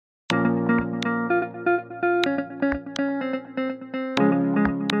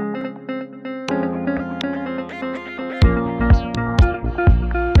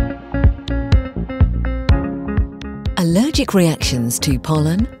Allergic reactions to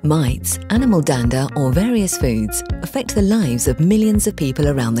pollen, mites, animal dander or various foods affect the lives of millions of people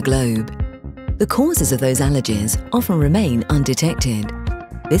around the globe. The causes of those allergies often remain undetected.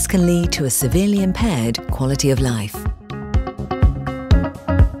 This can lead to a severely impaired quality of life.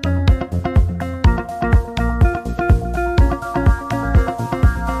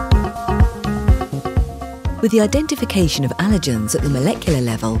 With the identification of allergens at the molecular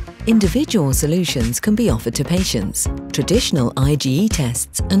level, individual solutions can be offered to patients. Traditional IgE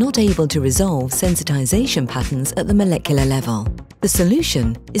tests are not able to resolve sensitization patterns at the molecular level. The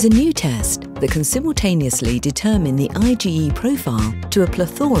solution is a new test that can simultaneously determine the IgE profile to a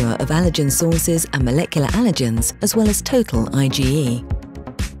plethora of allergen sources and molecular allergens, as well as total IgE.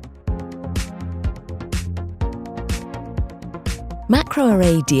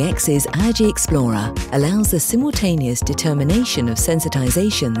 MacroArray DX's Allergy Explorer allows the simultaneous determination of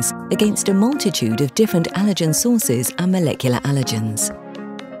sensitizations against a multitude of different allergen sources and molecular allergens.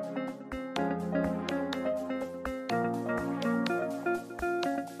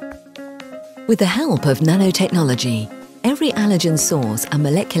 With the help of nanotechnology, every allergen source and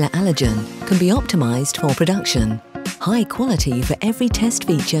molecular allergen can be optimized for production. High quality for every test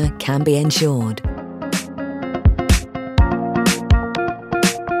feature can be ensured.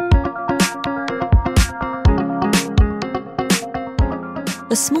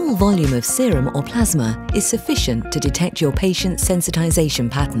 A small volume of serum or plasma is sufficient to detect your patient's sensitization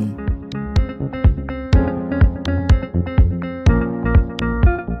pattern.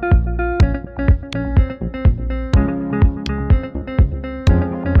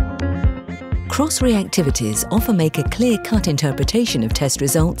 Cross-reactivities often make a clear-cut interpretation of test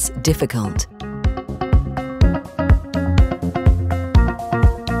results difficult.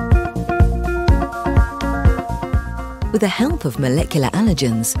 With the help of molecular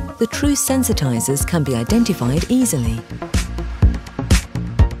allergens, the true sensitizers can be identified easily.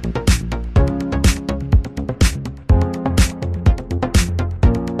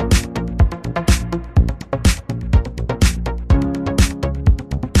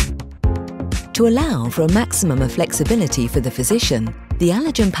 To allow for a maximum of flexibility for the physician, the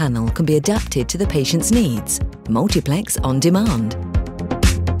allergen panel can be adapted to the patient's needs, multiplex on demand.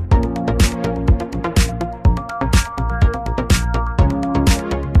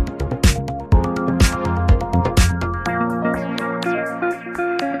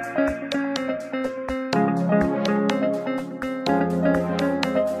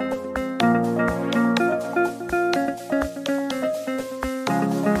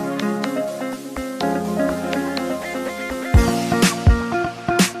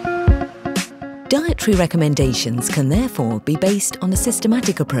 Dietary recommendations can therefore be based on a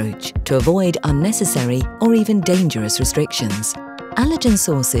systematic approach to avoid unnecessary or even dangerous restrictions. Allergen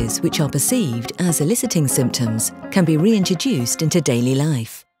sources which are perceived as eliciting symptoms can be reintroduced into daily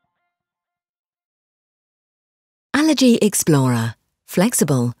life. Allergy Explorer.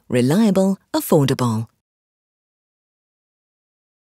 Flexible, reliable, affordable.